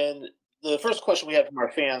 And the first question we had from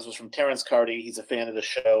our fans was from Terrence Carty. He's a fan of the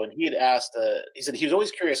show, and he had asked. He said he was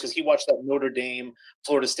always curious because he watched that Notre Dame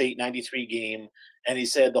Florida State '93 game, and he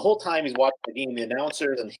said the whole time he's watching the game, the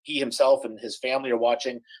announcers and he himself and his family are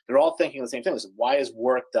watching. They're all thinking the same thing. They said, "Why is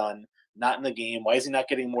Warrick Dunn not in the game? Why is he not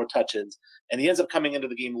getting more touches?" And he ends up coming into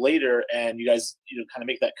the game later, and you guys, kind of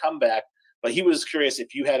make that comeback. But he was curious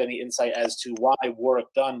if you had any insight as to why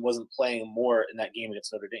Warrick Dunn wasn't playing more in that game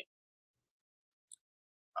against Notre Dame.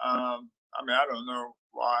 I don't know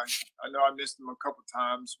why. I know I missed him a couple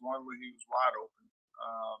times. One where he was wide open,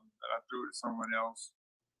 and I threw it to someone else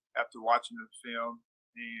after watching the film.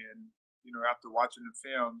 And, after watching the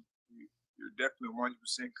film, you're definitely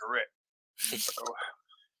 100% correct. And so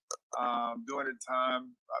during the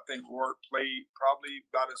time, I think Warrick played probably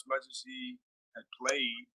about as much as he had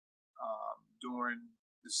played during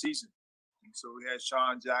the season. And so we had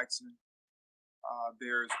Sean Jackson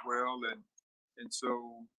there as well. And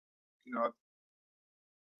so,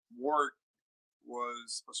 Warrick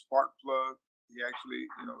was a spark plug. He actually,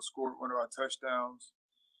 scored one of our touchdowns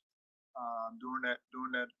during that.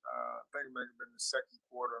 I think it might have been the second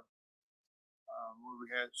quarter where we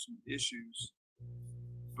had some issues.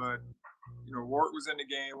 But Warrick was in the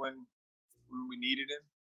game when we needed him,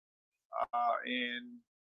 and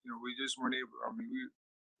we just weren't able. I mean, it was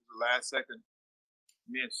the last second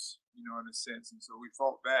miss, in a sense, and so we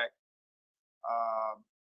fought back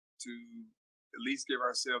to at least give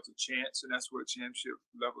ourselves a chance, and that's what championship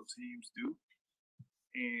level teams do.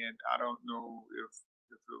 And I don't know if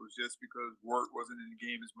it was just because Warrick wasn't in the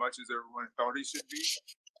game as much as everyone thought he should be,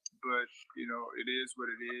 but it is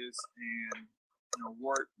what it is. And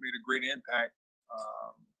Warrick made a great impact,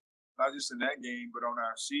 not just in that game, but on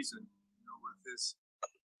our season. With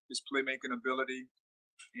his playmaking ability,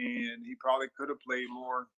 and he probably could have played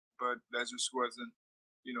more, but that just wasn't,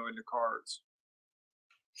 in the cards.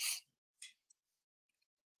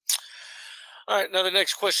 All right, now the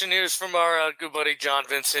next question here is from our good buddy John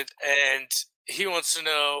Vincent, and he wants to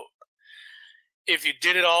know if you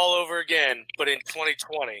did it all over again, but in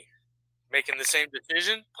 2020, making the same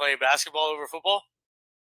decision, playing basketball over football?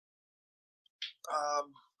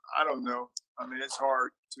 I don't know. I mean, it's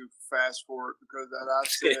hard to fast forward because, as I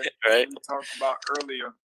said, right. We talked about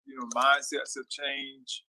earlier, mindsets have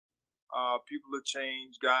changed. People have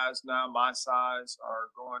changed. Guys now my size are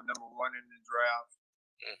going number one in the draft.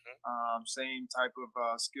 Same type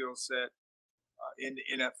of skill set in the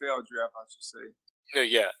NFL draft, I should say.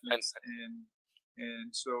 Yeah.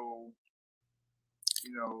 And so,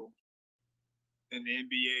 you know, in the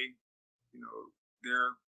NBA, you know,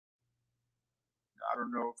 I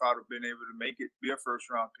don't know if I'd have been able to be a first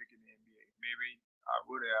round pick in the NBA. Maybe I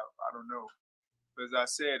would have. I don't know. But as I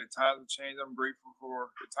said, the times have changed. I'm grateful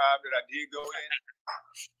for the time that I did go in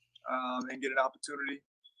and get an opportunity.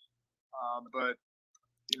 But,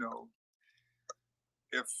 you know,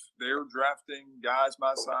 if they were drafting guys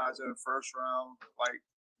my size in the first round, like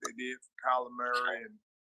they did for Kyler Murray and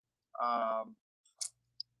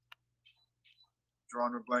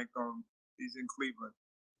drawing a blank on, he's in Cleveland.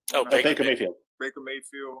 Oh, Baker Mayfield. Baker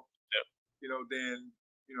Mayfield. Yep. You know, then,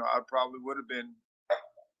 you know, I probably would have been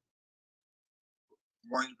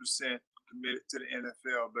 100% committed to the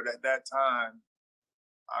NFL. But at that time,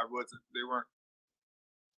 they weren't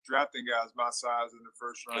drafting guys my size in the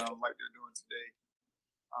first round like they're doing today.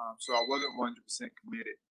 So I wasn't 100%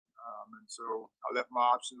 committed. And so I left my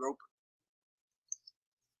options open.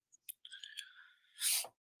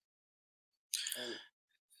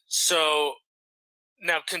 So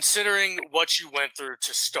now, considering what you went through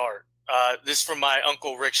to start, this is from my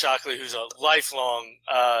uncle Rick Shockley, who's a lifelong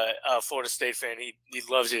Florida State fan. He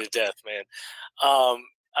loves you to death, man.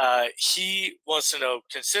 He wants to know,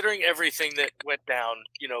 considering everything that went down,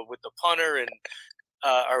 you know, with the punter and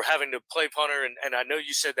or having to play punter, and I know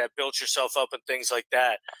you said that built yourself up and things like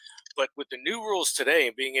that, but with the new rules today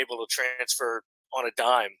and being able to transfer on a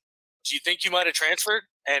dime, do you think you might have transferred?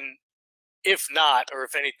 And if not, or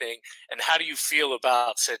if anything, and how do you feel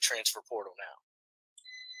about said transfer portal now?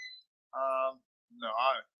 No,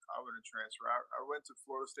 I wouldn't transfer. I went to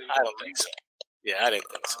Florida State. I don't think so. Yeah, I didn't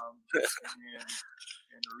think so.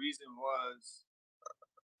 And the reason was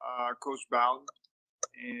Coach Bowden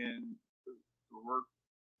and the work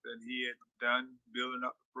that he had done building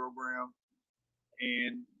up the program.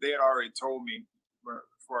 And they had already told me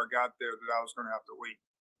before I got there that I was going to have to wait,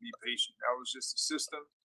 be patient. That was just the system.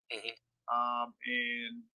 Mm-hmm.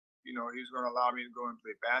 And, you know, he was going to allow me to go and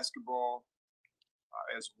play basketball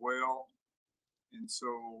as well. And so,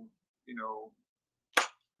 you know,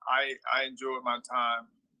 I enjoyed my time.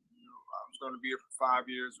 You know, I was going to be here for 5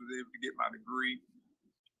 years, was able to get my degree.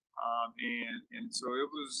 And so it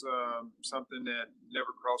was something that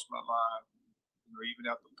never crossed my mind, you know, even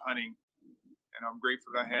after punting. And I'm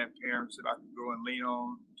grateful that I had parents that I could go and lean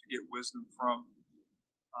on to get wisdom from.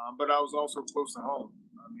 But I was also close to home.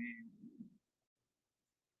 I mean,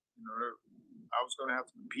 you know, I was going to have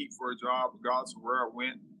to compete for a job regardless of where I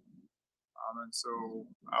went. And so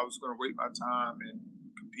I was going to wait my time and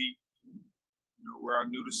compete, you know, where I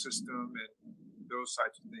knew the system and those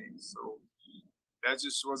types of things. So that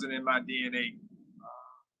just wasn't in my DNA.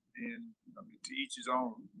 And I mean, to each his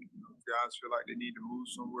own. You know, guys feel like they need to move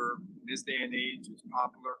somewhere. In this day and age, it's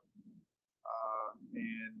popular.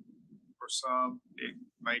 And for some, it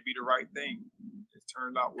might be the right thing. It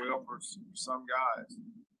turned out well for some guys.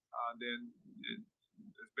 Then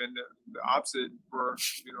it's been the opposite for,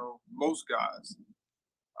 you know, most guys.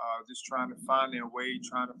 Just trying to find their way,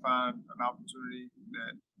 trying to find an opportunity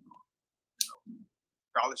that, you know,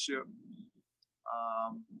 scholarship.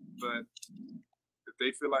 But if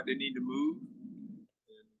they feel like they need to move,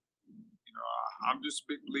 then, you know, I'm just a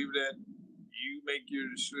big believer that you make your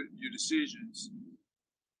decisions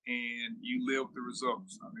and you live the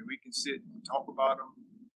results. I mean, we can sit and talk about them,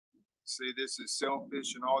 say this is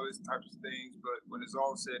selfish and all these types of things, but when it's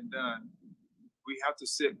all said and done, we have to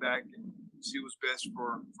sit back and see what's best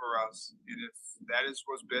for us. And if that is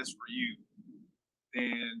what's best for you,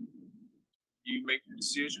 then you make your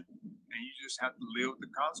decision and you just have to live with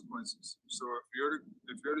the consequences. So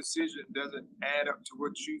if your decision doesn't add up to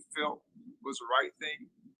what you felt was the right thing,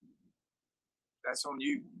 that's on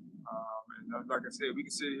you. And like I said, we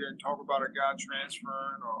can sit here and talk about a guy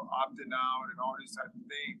transferring or opting out and all these types of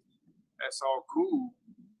things. That's all cool,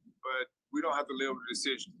 but we don't have to live with the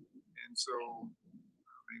decision. And so,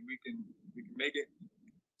 I mean, we can make it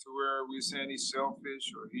to where we're saying he's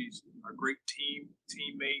selfish or he's a great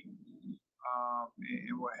teammate,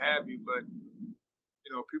 and what have you. But, you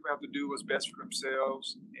know, people have to do what's best for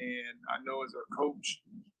themselves. And I know as a coach,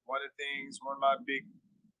 one of my big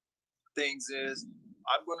things is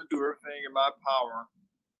I'm going to do everything in my power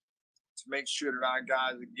to make sure that our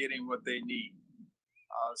guys are getting what they need.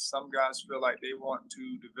 Some guys feel like they want to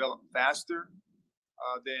develop faster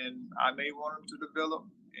than I may want them to develop,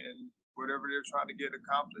 and whatever they're trying to get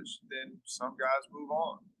accomplished, then some guys move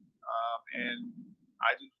on. And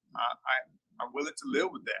I'm willing to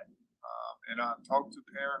live with that. And I talk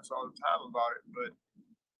to parents all the time about it, but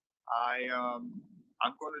I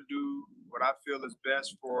I'm going to do what I feel is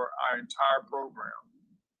best for our entire program.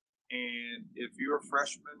 And if you're a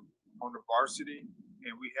freshman on the varsity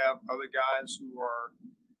and we have other guys who are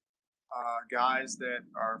guys that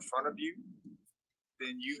are in front of you,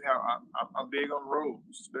 then you have, I'm big on roles,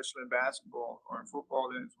 especially in basketball or in football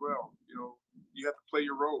then as well. You know, you have to play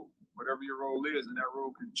your role, whatever your role is, and that role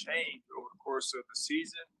can change over the course of the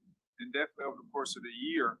season and definitely over the course of the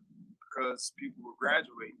year because people will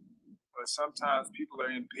graduate. But sometimes people are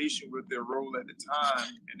impatient with their role at the time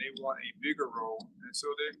and they want a bigger role, and so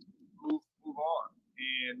they move on.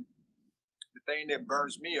 And the thing that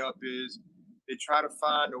burns me up is they try to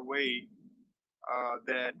find a way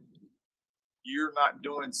that you're not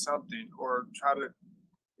doing something or try to,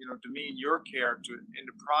 demean your character in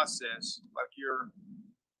the process, like you're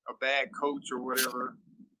a bad coach or whatever.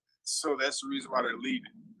 So that's the reason why they're leaving.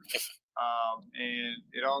 And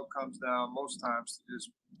it all comes down most times to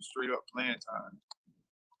just straight up playing time.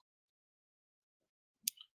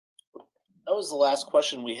 That was the last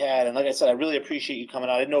question we had. And like I said, I really appreciate you coming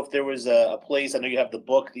out. I didn't know if there was a place. I know you have the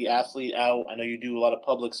book, The Athlete, out. I know you do a lot of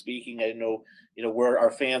public speaking. I didn't know, where our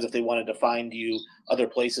fans, if they wanted to find you, other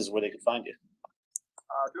places where they could find you.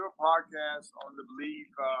 I do a podcast on the Believe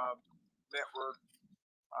network.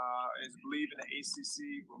 It's Believe in the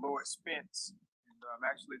ACC with Lloyd Spence. And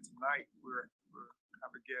actually tonight we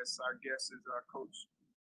have a guest. Our guest is Coach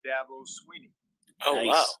Dabo Swinney. Oh, nice.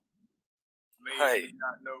 Wow. Maybe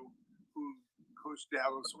not know who Coach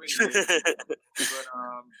Dabo Swinney is, but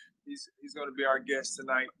he's going to be our guest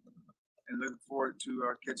tonight, and looking forward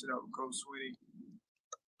to catching up with Coach Swinney.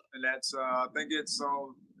 And that's I think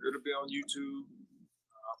it'll be on YouTube,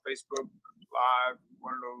 Facebook Live,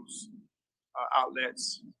 one of those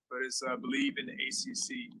outlets. But it's Believe in the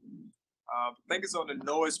ACC. I think it's on the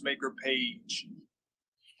Noisemaker page.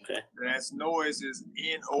 Okay. And that's Noise is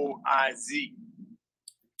Noiz.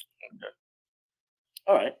 Okay.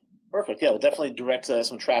 All right. Perfect. Yeah, we'll definitely direct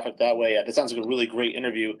some traffic that way. That sounds like a really great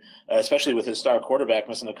interview, especially with his star quarterback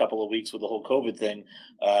missing a couple of weeks with the whole COVID thing.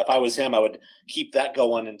 If I was him, I would keep that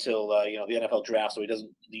going until the NFL draft, so he doesn't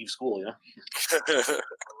leave school. Well,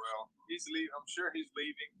 he's leaving. I'm sure he's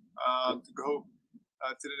leaving to go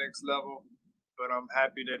to the next level. But I'm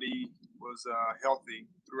happy that he was healthy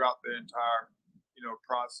throughout the entire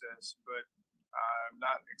process. But I'm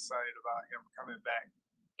not excited about him coming back.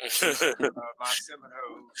 My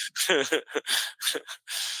Seminoles.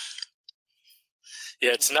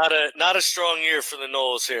 Yeah, it's not a strong year for the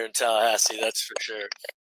Noles here in Tallahassee, that's for sure.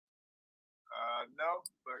 No,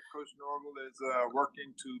 but Coach Norvell is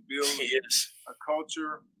working to build a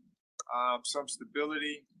culture, some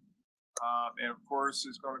stability, and of course,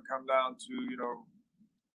 it's going to come down to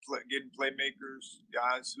getting playmakers,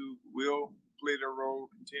 guys who will play their role,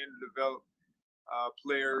 continue to develop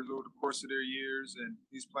players over the course of their years, and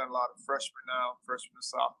he's playing a lot of freshmen now, freshmen and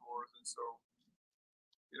sophomores, and so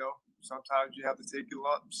sometimes you have to take your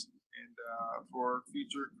lumps and for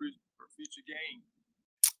future gain.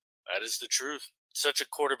 That is the truth. Such a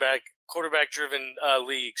quarterback driven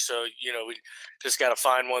league, so we just got to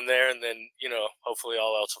find one there, and then hopefully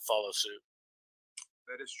all else will follow suit.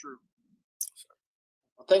 That is true.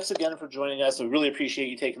 Well, thanks again for joining us. We really appreciate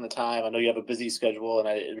you taking the time. I know you have a busy schedule, and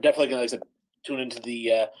I'm definitely going to tune into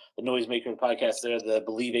the Noisemaker podcast there, the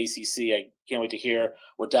Believe ACC. I can't wait to hear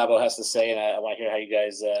what Dabo has to say, and I want to hear how you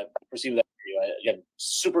guys perceive that interview. Again,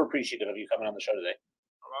 super appreciative of you coming on the show today.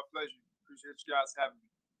 My pleasure. Appreciate you guys having me.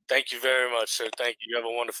 Thank you very much, sir. Thank you. You have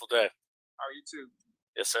a wonderful day. How are you too?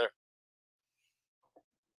 Yes, sir.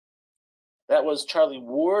 That was Charlie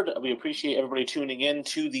Ward. We appreciate everybody tuning in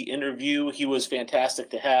to the interview. He was fantastic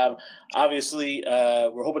to have. Obviously,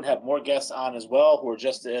 we're hoping to have more guests on as well who are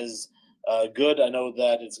just as good. I know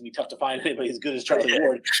that it's going to be tough to find anybody as good as Charlie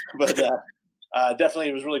Ward, but definitely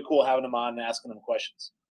it was really cool having him on and asking him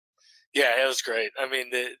questions. Yeah, it was great. I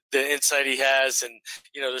mean, the insight he has and,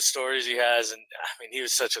 the stories he has. And, I mean, he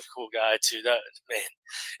was such a cool guy, too.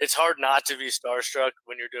 It's hard not to be starstruck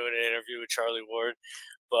when you're doing an interview with Charlie Ward.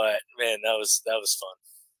 But, man, that was fun.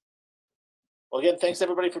 Well, again, thanks,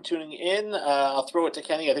 everybody, for tuning in. I'll throw it to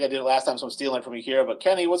Kenny. I think I did it last time, so I'm stealing from you here. But,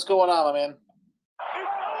 Kenny, what's going on, my man?